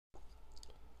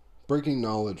Breaking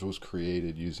Knowledge was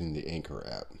created using the Anchor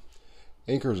app.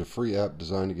 Anchor is a free app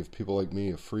designed to give people like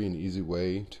me a free and easy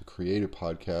way to create a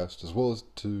podcast as well as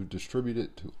to distribute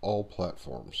it to all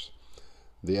platforms.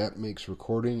 The app makes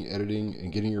recording, editing,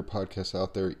 and getting your podcast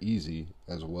out there easy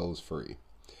as well as free.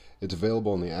 It's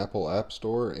available on the Apple App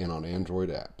Store and on Android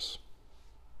apps.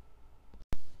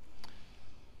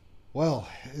 Well,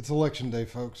 it's election day,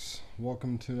 folks.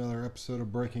 Welcome to another episode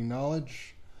of Breaking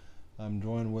Knowledge. I'm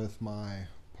joined with my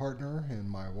partner and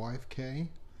my wife, Kay.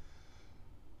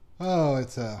 Oh,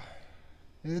 it's a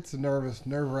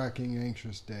nerve-wracking,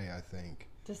 anxious day, I think.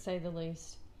 To say the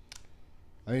least.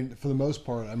 I mean, for the most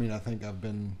part, I think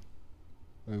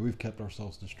we've kept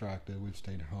ourselves distracted. We've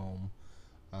stayed home.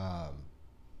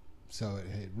 So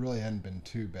it really hadn't been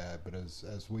too bad. But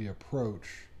as we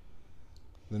approach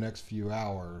the next few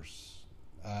hours,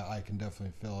 I can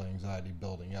definitely feel anxiety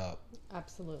building up.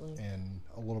 Absolutely. And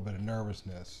a little bit of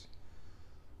nervousness.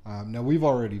 Now, we've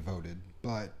already voted,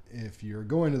 but if you're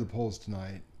going to the polls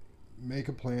tonight, make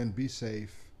a plan, be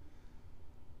safe.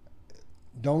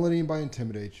 Don't let anybody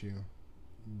intimidate you.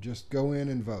 Just go in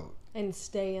and vote. And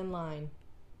stay in line.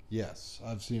 Yes,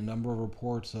 I've seen a number of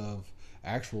reports of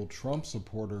actual Trump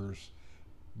supporters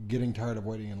getting tired of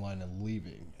waiting in line and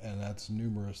leaving, and that's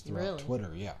numerous throughout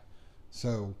Twitter. Yeah,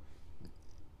 so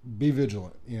be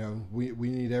vigilant. We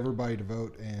need everybody to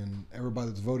vote, and everybody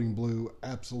that's voting blue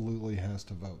absolutely has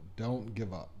to vote. Don't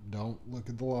give up. Don't look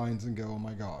at the lines and go, "Oh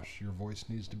my gosh, your voice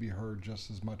needs to be heard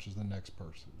just as much as the next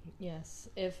person." Yes,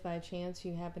 if by chance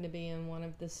you happen to be in one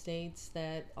of the states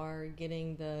that are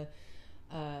getting the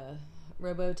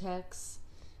robotext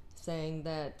saying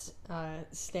that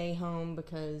stay home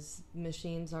because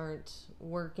machines aren't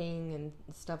working and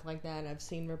stuff like that. I've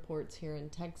seen reports here in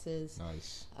Texas.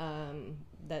 Nice.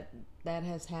 That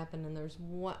has happened, and there's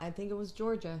one, I think it was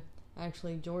Georgia.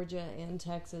 Actually, Georgia and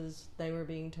Texas, they were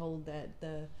being told that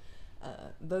the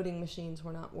voting machines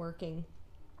were not working.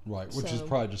 Right, which is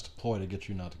probably just a ploy to get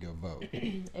you not to go vote.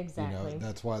 Exactly.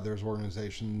 That's why there's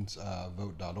organizations,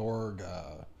 vote.org,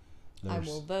 I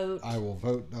will vote.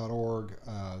 IwillVote.org.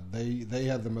 They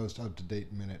have the most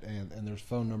up-to-date minute, and there's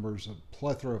phone numbers, a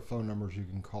plethora of phone numbers you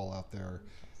can call out there.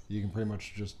 You can pretty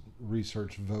much just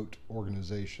research vote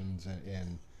organizations,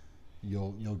 and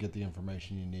you'll get the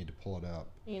information you need to pull it out.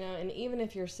 And even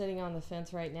if you're sitting on the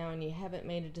fence right now and you haven't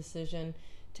made a decision,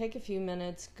 take a few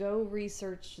minutes, go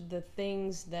research the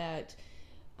things that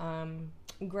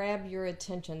grab your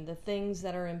attention, the things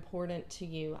that are important to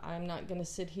you. I'm not going to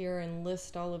sit here and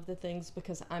list all of the things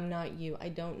because I'm not you. I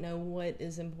don't know what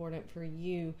is important for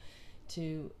you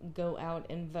to go out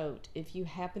and vote. If you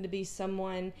happen to be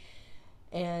someone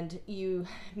and you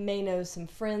may know some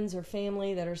friends or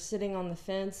family that are sitting on the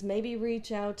fence, maybe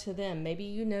reach out to them.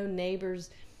 Maybe neighbors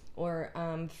or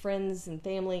friends and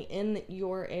family in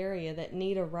your area that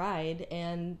need a ride,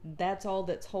 and that's all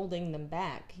that's holding them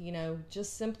back.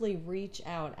 Just simply reach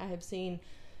out. I have seen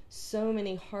so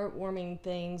many heartwarming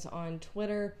things on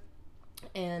Twitter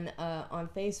and on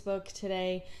Facebook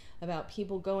today about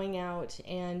people going out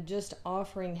and just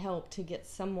offering help to get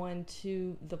someone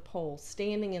to the poll,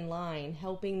 standing in line,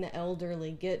 helping the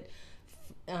elderly get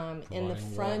in the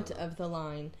front of the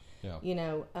line.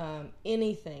 Yeah.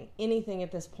 Anything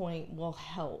at this point will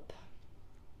help.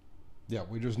 Yeah,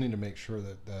 we just need to make sure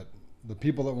that the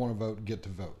people that want to vote get to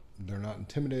vote. They're not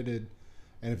intimidated.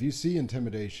 And if you see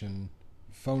intimidation,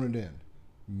 phone it in.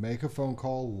 Make a phone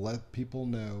call. Let people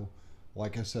know.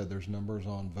 Like I said, there's numbers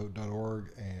on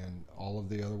vote.org and all of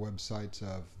the other websites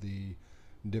of the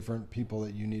different people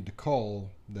that you need to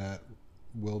call that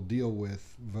will deal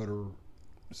with voter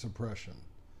suppression.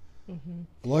 Mm-hmm.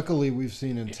 Luckily, we've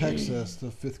seen in Texas the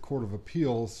Fifth Court of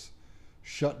Appeals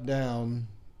shut down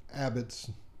Abbott's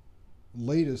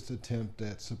latest attempt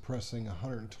at suppressing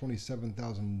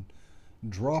 127,000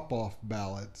 drop-off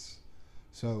ballots.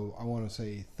 So I want to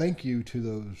say thank you to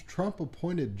those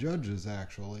Trump-appointed judges,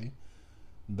 actually.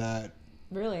 That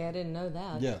really, I didn't know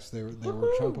that. Yes, they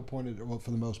were Trump-appointed. Well,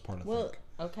 for the most part, I think.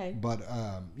 Okay. But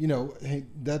hey,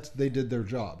 they did their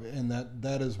job, and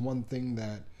that is one thing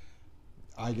that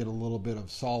I get a little bit of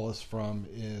solace from,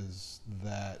 is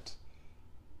that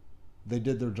they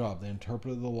did their job. They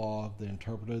interpreted the law. They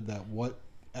interpreted that what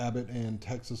Abbott and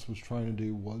Texas was trying to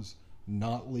do was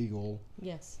not legal.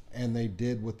 Yes. And they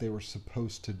did what they were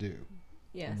supposed to do.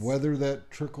 Yes. Whether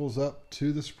that trickles up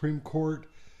to the Supreme Court,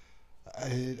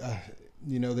 they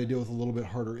deal with a little bit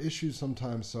harder issues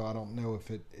sometimes, so I don't know if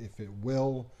it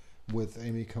will, with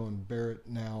Amy Coney Barrett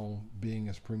now being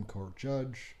a Supreme Court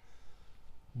judge.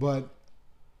 But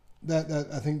that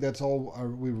I think that's all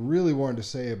we really wanted to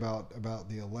say about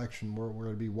the election. We're going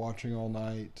to be watching all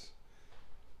night.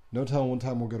 no telling one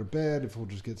time we'll go to bed, if we'll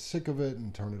just get sick of it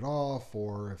and turn it off,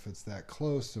 or if it's that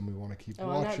close and we want to keep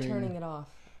watching. I'm not turning it off.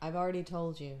 I've already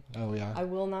told you. Oh, yeah? I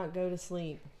will not go to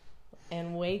sleep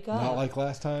and wake up. Not like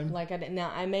last time? Like I did.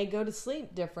 Now, I may go to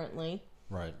sleep differently.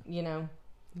 Right. You know,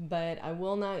 but I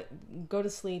will not go to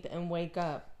sleep and wake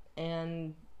up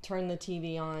and turn the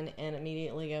TV on and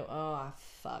immediately go, oh,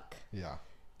 fuck. Yeah.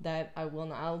 That I will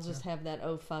not. I'll just have that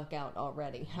oh, fuck out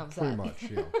already. How's Pretty that? much,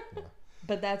 yeah.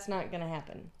 But that's not going to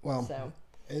happen. Well, so.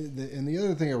 And the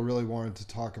other thing I really wanted to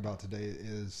talk about today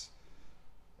is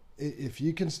if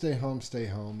you can stay home, stay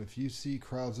home. If you see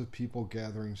crowds of people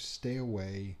gathering, stay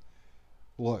away.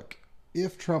 Look,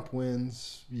 if Trump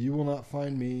wins, you will not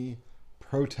find me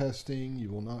protesting. You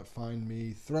will not find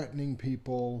me threatening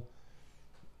people.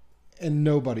 And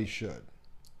nobody should.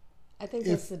 I think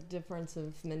that's the difference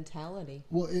of mentality.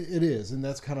 Well, it is. And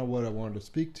that's kind of what I wanted to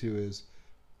speak to is,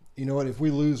 you know what? If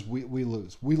we lose, we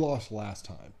lose. We lost last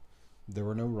time. There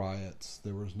were no riots.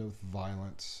 There was no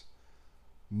violence.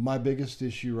 My biggest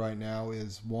issue right now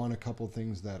is, one, a couple of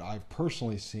things that I've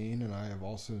personally seen, and I have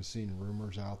also seen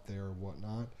rumors out there and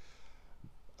whatnot.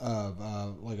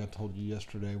 Like I told you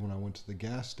yesterday when I went to the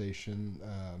gas station,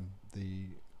 the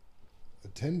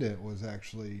attendant was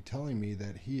actually telling me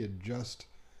that he had just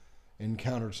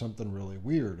encountered something really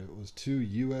weird. It was 2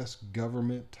 U.S.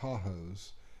 government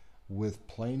Tahoes with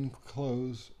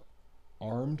plainclothes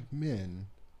armed men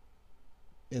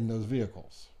in those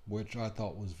vehicles, which I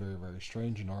thought was very, very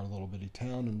strange in our little bitty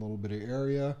town and little bitty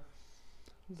area.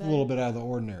 It's a little bit out of the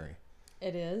ordinary.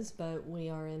 It is, but we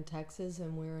are in Texas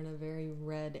and we're in a very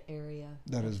red area.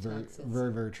 That is very, Texas.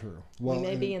 very, very true. Well, we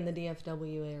may be in the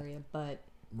DFW area, but...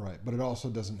 Right, but it also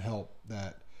doesn't help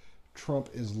that Trump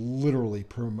is literally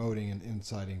promoting and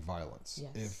inciting violence.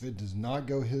 Yes. If it does not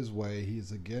go his way, he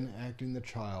is again acting the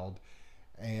child,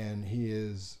 and he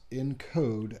is in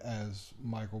code, as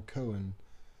Michael Cohen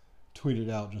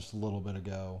tweeted out just a little bit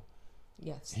ago.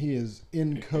 Yes. He is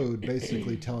in code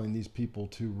basically telling these people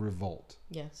to revolt.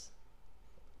 Yes.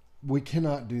 We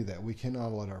cannot do that. We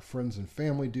cannot let our friends and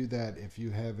family do that. If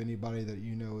you have anybody that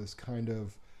you know is kind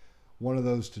of one of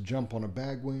those to jump on a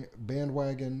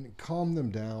bandwagon, calm them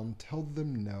down, tell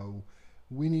them no.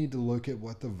 We need to look at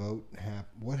what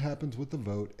what happens with the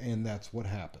vote, and that's what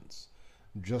happens.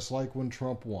 Just like when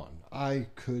Trump won. I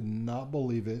could not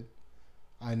believe it.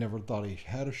 I never thought he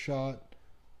had a shot,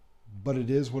 but it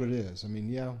is what it is. I mean,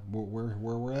 yeah,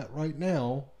 where we're at right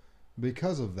now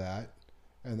because of that,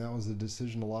 and that was the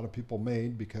decision a lot of people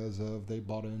made because of they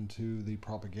bought into the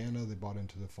propaganda, they bought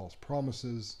into the false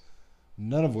promises,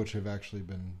 none of which have actually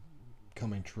been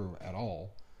coming true at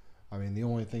all. I mean, the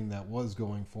only thing that was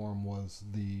going for him was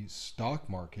the stock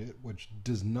market, which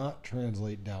does not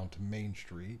translate down to Main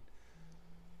Street.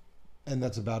 And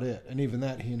that's about it. And even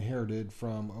that he inherited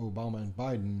from Obama and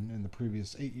Biden in the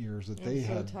previous 8 years that they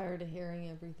had. I'm so tired of hearing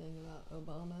everything about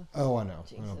Obama. Oh, I know.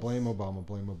 Blame Obama,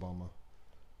 blame Obama.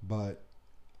 But,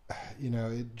 you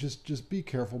know, just be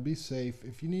careful, be safe.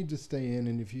 If you need to stay in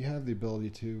and if you have the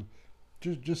ability to,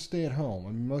 just stay at home. I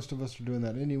mean, most of us are doing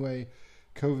that anyway.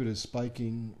 COVID is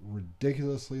spiking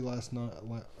ridiculously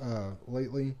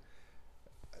lately.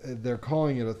 They're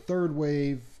calling it a third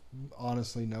wave.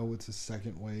 Honestly, no, it's a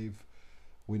second wave.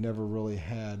 We never really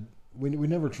had, we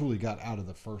never truly got out of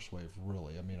the first wave,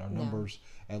 really. I mean, our numbers,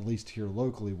 at least here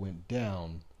locally, went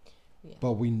down,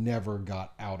 but we never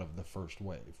got out of the first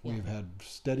wave. Yeah. We've had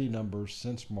steady numbers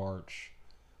since March,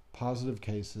 positive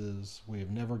cases. We have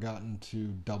never gotten to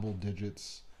double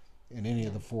digits in any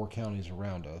of the 4 counties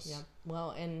around us. Yeah.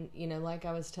 Well, and, you know, like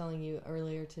I was telling you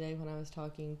earlier today when I was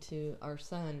talking to our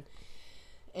son,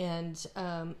 and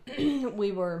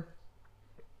we were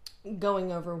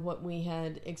going over what we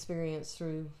had experienced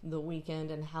through the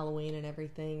weekend and Halloween and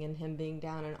everything, and him being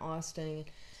down in Austin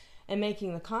and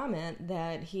making the comment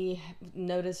that he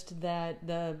noticed that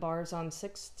the bars on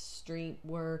 6th Street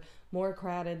were more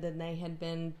crowded than they had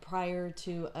been prior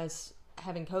to us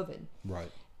having COVID.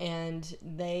 Right. And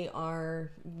they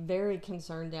are very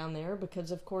concerned down there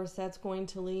because, of course, that's going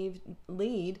to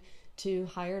lead to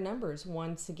higher numbers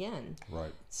once again.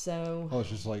 Right. So... Well, it's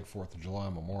just like 4th of July,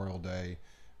 Memorial Day.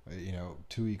 You know,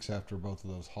 2 weeks after both of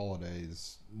those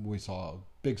holidays, we saw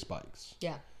big spikes.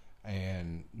 Yeah.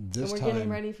 And this time... And we're getting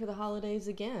ready for the holidays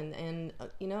again. And,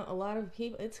 you know, a lot of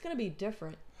people... It's going to be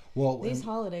different. Well, these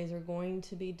holidays are going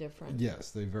to be different. Yes,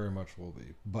 they very much will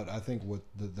be. But I think what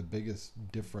the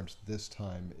biggest difference this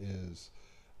time is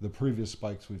the previous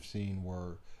spikes we've seen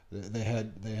were... They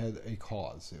had a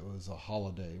cause. It was a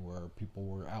holiday where people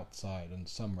were outside in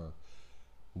summer.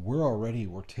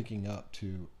 We're ticking up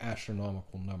to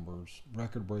astronomical numbers,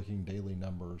 record-breaking daily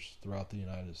numbers throughout the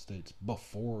United States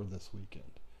before this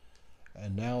weekend.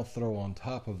 And now throw on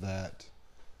top of that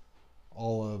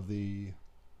all of the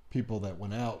people that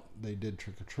went out, they did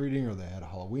trick-or-treating, or they had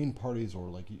Halloween parties, or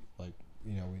like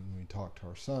when we talked to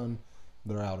our son,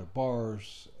 they're out at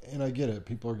bars. And I get it.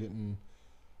 People are getting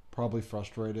probably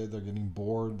frustrated. They're getting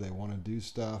bored. They want to do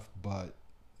stuff, but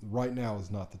right now is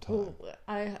not the time. Well,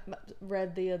 I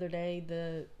read the other day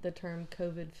the term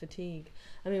COVID fatigue.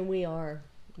 I mean, we are,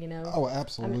 Oh,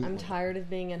 absolutely. I'm tired of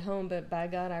being at home, but by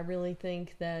God, I really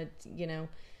think that,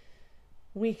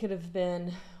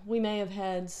 we may have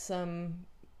had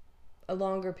a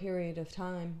longer period of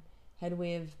time had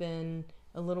we have been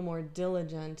a little more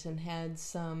diligent and had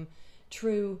some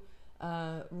true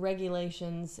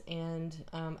regulations and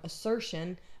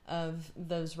assertion of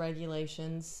those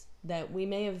regulations, that we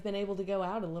may have been able to go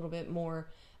out a little bit more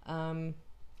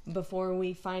before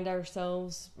we find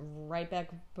ourselves right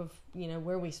back,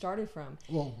 where we started from.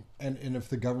 Well, and if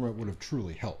the government would have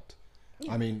truly helped.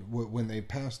 Yeah. I mean, when they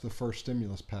passed the first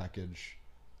stimulus package,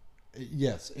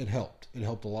 yes, it helped. It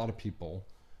helped a lot of people.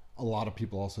 A lot of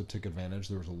people also took advantage.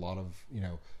 There was a lot of,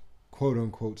 quote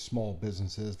unquote small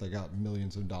businesses that got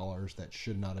millions of dollars that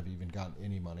should not have even gotten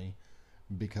any money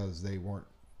because they weren't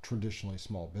traditionally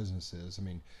small businesses. I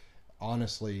mean,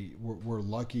 honestly, we're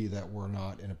lucky that we're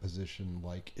not in a position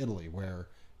like Italy where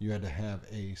you had to have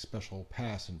a special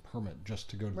pass and permit just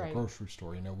to go to the grocery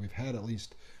store. We've had at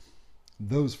least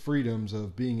those freedoms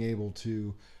of being able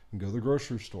to go to the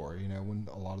grocery store, when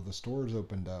a lot of the stores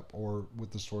opened up, or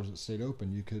with the stores that stayed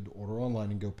open, you could order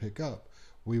online and go pick up.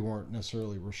 We weren't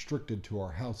necessarily restricted to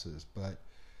our houses, but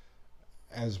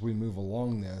as we move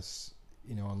along this,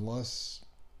 unless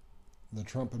the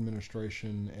Trump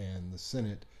administration and the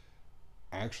Senate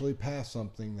actually pass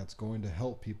something that's going to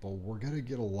help people, we're going to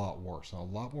get a lot worse. And a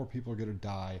lot more people are going to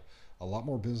die. A lot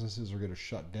more businesses are going to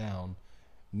shut down,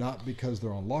 not because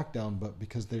they're on lockdown, but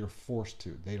because they are forced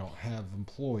to. They don't have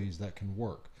employees that can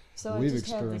work. So we've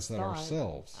experienced that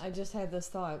ourselves. I just had this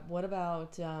thought. What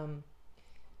about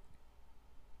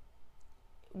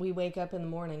we wake up in the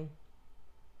morning,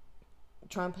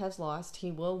 Trump has lost,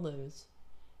 he will lose,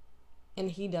 and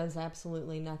he does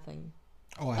absolutely nothing.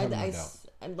 Oh, I have no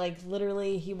doubt. Like,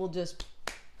 literally, he will just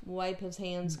wipe his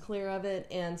hands clear of it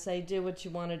and say, do what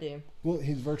you want to do. Well,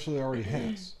 he's virtually already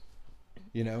has.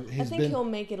 I think he'll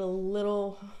make it a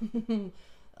little,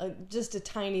 just a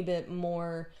tiny bit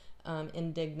more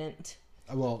indignant.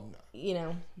 Well,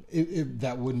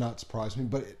 that would not surprise me,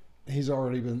 but he's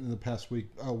already been in the past week,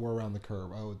 we're around the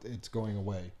curve. Oh, it's going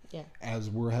away. Yeah. As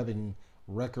we're having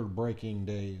record-breaking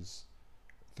days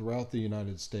throughout the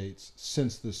United States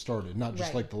since this started, not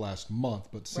just like the last month,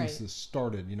 but since this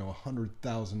started,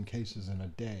 100,000 cases in a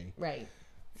day. Right.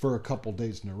 For a couple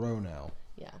days in a row now.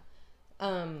 Yeah.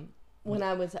 When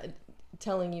I was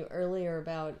telling you earlier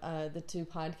about the two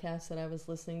podcasts that I was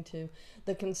listening to,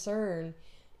 the concern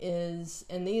is,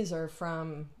 and these are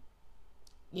from,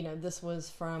 this was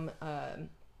from,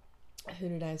 who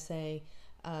did I say?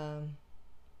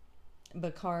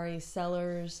 Bakari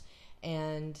Sellers,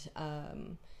 and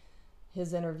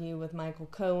his interview with Michael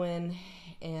Cohen,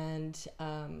 and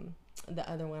the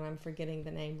other one, I'm forgetting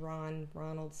the name,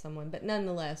 Ronald someone, but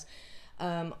nonetheless,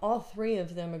 all three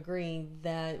of them agree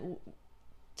that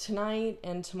tonight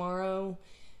and tomorrow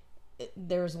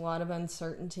there's a lot of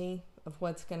uncertainty of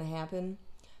what's going to happen,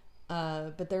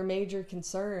 but their major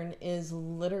concern is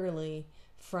literally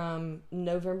from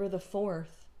November the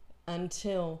 4th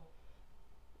until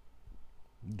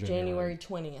January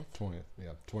 20th. 20th,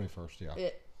 yeah. 21st, yeah.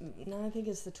 No, I think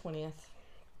it's the 20th.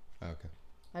 Okay.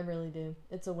 I really do.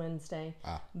 It's a Wednesday.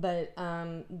 Ah. But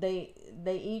they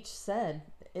each said,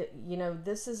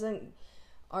 this isn't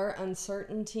our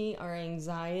uncertainty, our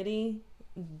anxiety,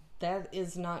 that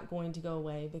is not going to go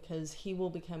away, because he will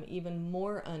become even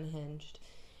more unhinged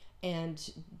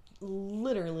and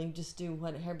literally just do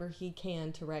whatever he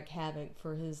can to wreak havoc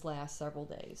for his last several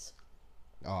days.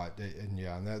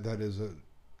 And that is a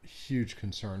huge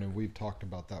concern, and we've talked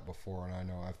about that before,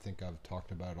 and I think I've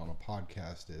talked about it on a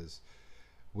podcast, is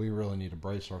we really need to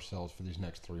brace ourselves for these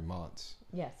next 3 months.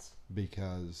 Yes.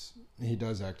 Because he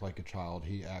does act like a child.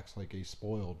 He acts like a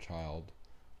spoiled child,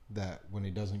 that when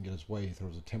he doesn't get his way, he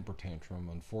throws a temper tantrum.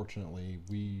 Unfortunately,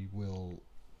 we will,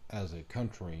 as a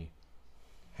country,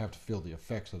 have to feel the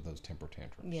effects of those temper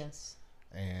tantrums. Yes.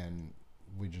 And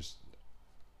we just,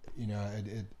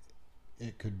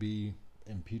 it could be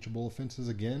impeachable offenses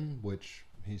again, which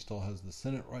he still has the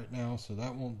Senate right now, so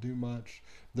that won't do much.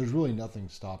 There's really nothing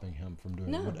stopping him from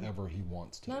doing whatever he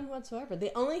wants to. None whatsoever.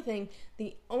 The only thing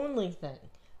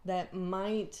that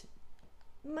might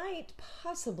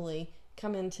possibly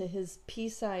come into his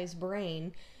pea-sized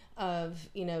brain of,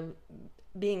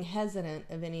 being hesitant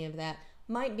of any of that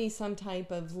might be some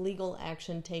type of legal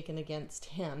action taken against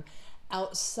him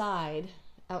outside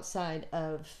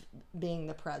of being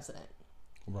the president.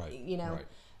 Right. Right.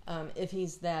 If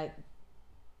he's that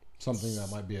something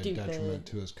that might be a detriment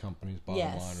to his company's bottom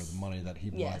line or the money that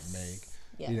he might make.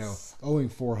 Yes. Owing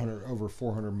over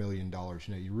 $400 million,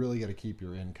 you really got to keep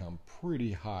your income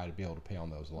pretty high to be able to pay on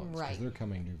those loans because they're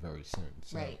coming due very soon.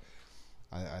 So, right.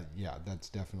 That's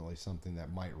definitely something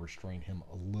that might restrain him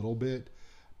a little bit.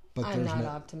 But I'm not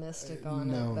optimistic on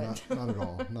it. No, not at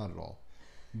all. Not at all.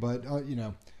 But,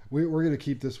 we're going to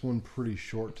keep this one pretty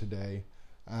short today.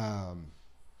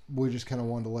 We just kind of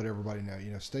wanted to let everybody know,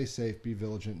 stay safe, be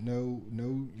vigilant,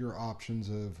 know your options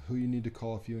of who you need to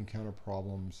call if you encounter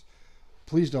problems.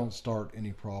 Please don't start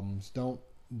any problems. Don't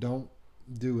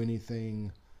do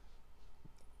anything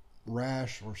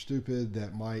rash or stupid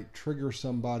that might trigger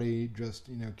somebody. Just,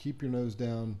 keep your nose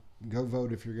down, go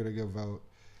vote if you're going to go vote.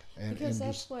 Because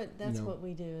that's what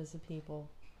we do as a people.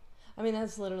 I mean,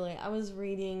 that's literally, I was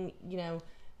reading,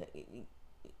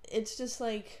 it's just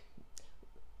like,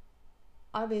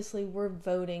 obviously we're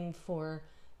voting for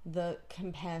the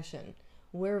compassion.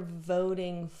 We're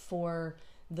voting for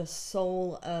the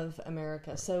soul of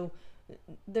America. So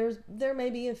there may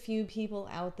be a few people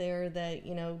out there that,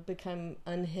 become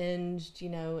unhinged,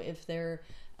 if they're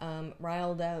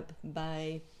riled up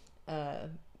by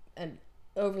an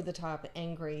over-the-top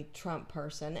angry Trump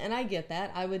person. And I get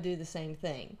that. I would do the same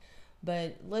thing.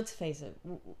 But let's face it,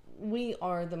 we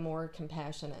are the more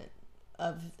compassionate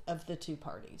of the two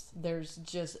parties. There's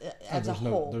just, as a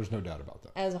whole. There's no doubt about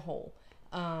that. As a whole.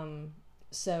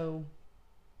 So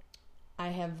I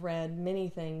have read many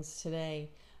things today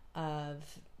of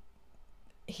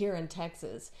here in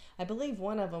Texas. I believe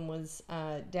one of them was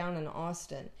down in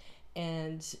Austin.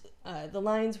 And the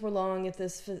lines were long at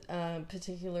this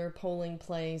particular polling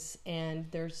place. And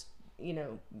there's,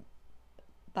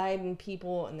 Biden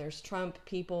people and there's Trump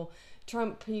people.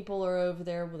 Trump people are over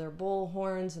there with their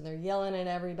bullhorns and they're yelling at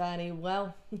everybody.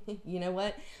 Well, you know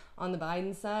what? On the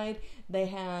Biden side, they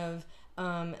have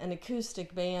an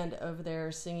acoustic band over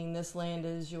there singing "This land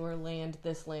is your land,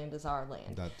 this land is our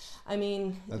land." That's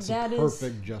a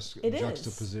perfect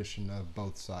juxtaposition of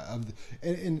both sides,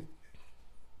 and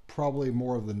probably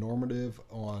more of the normative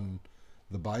on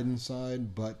the Biden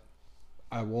side, but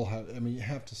you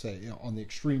have to say, on the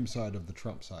extreme side of the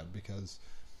Trump side, because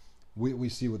we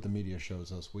see what the media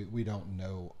shows us. We don't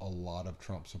know a lot of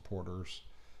Trump supporters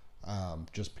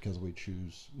just because we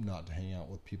choose not to hang out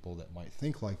with people that might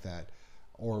think like that.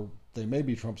 Or they may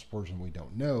be Trump supporters and we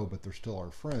don't know, but they're still our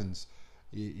friends.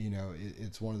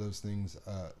 It's one of those things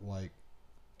like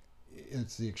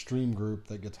it's the extreme group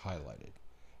that gets highlighted.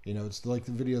 It's like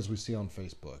the videos we see on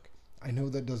Facebook. I know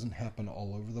that doesn't happen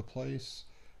all over the place,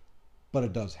 but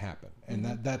it does happen. And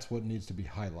that's what needs to be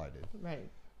highlighted. Right.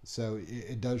 So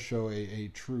it does show a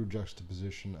true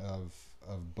juxtaposition of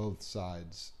both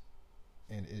sides.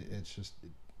 And it's just,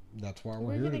 that's why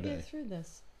we're here today. We're going to get through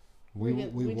this. We will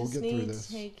get through this. We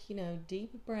just need to take,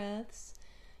 deep breaths,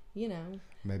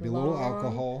 Maybe a little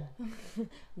alcohol.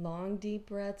 Long, deep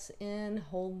breaths in,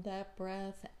 hold that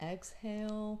breath,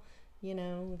 exhale.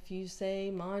 If you say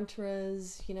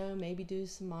mantras, maybe do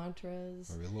some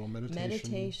mantras. Maybe a little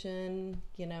meditation.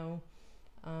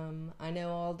 I know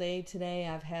all day today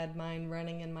I've had mine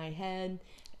running in my head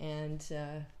and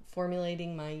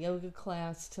formulating my yoga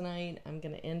class tonight. I'm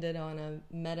going to end it on a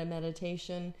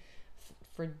meditation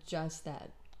for just that.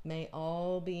 May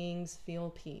all beings feel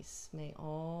peace. May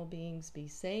all beings be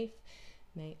safe.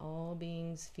 May all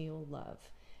beings feel love.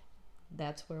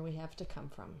 That's where we have to come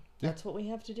from. Yeah. That's what we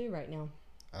have to do right now.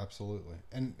 Absolutely.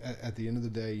 And at the end of the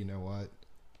day, you know what?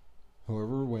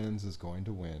 Whoever wins is going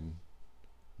to win.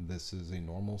 This is a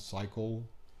normal cycle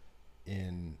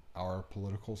in our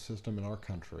political system in our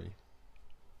country.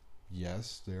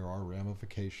 Yes, there are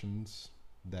ramifications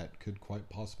that could quite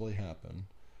possibly happen,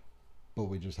 but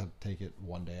we just have to take it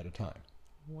one day at a time.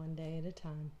 One day at a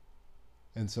time.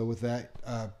 And so with that,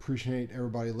 appreciate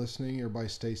everybody listening. Everybody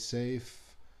stay safe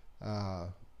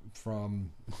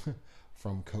from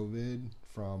COVID,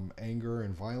 from anger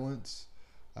and violence.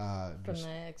 From the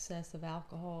excess of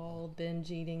alcohol,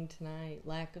 binge eating tonight,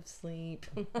 lack of sleep.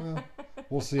 Well,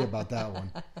 we'll see about that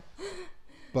one.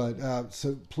 But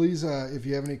so please, if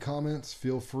you have any comments,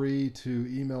 feel free to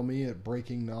email me at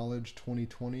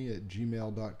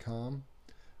breakingnowledge2020@gmail.com.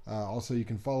 Also, you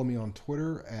can follow me on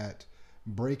Twitter at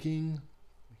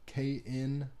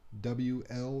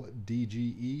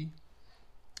breakingKNWLDGE.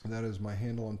 That is my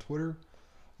handle on Twitter.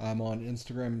 I'm on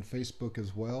Instagram and Facebook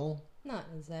as well. Not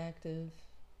as active.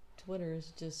 Twitter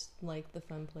is just like the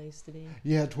fun place to be.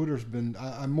 Yeah, Twitter's been.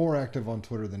 I'm more active on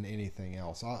Twitter than anything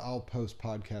else. I'll post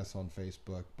podcasts on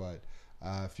Facebook, but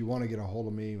if you want to get a hold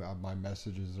of me, my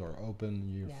messages are open.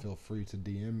 You feel free to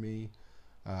DM me.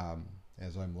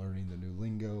 As I'm learning the new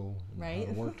lingo and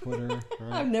how to work Twitter.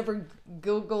 Right? I've never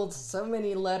Googled so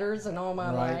many letters in all my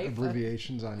life.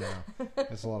 Abbreviations, I know.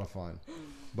 It's a lot of fun.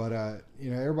 But,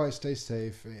 everybody stay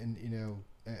safe. And,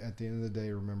 at the end of the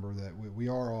day, remember that we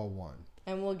are all one.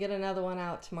 And we'll get another one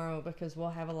out tomorrow because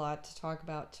we'll have a lot to talk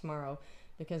about tomorrow.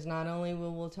 Because not only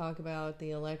will we talk about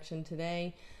the election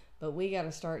today, but we got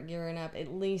to start gearing up,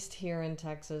 at least here in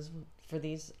Texas, for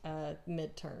these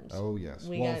midterms. Oh yes.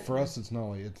 For us, it's not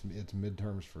only it's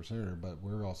midterms for senator, but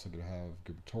we're also going to have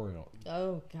gubernatorial.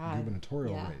 Oh God.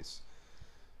 Gubernatorial race.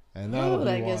 And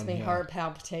that gives me heart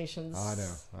palpitations.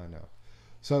 I know.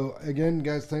 So again,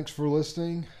 guys, thanks for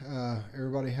listening.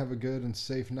 Everybody have a good and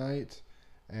safe night,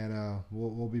 and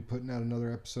we'll be putting out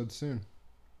another episode soon.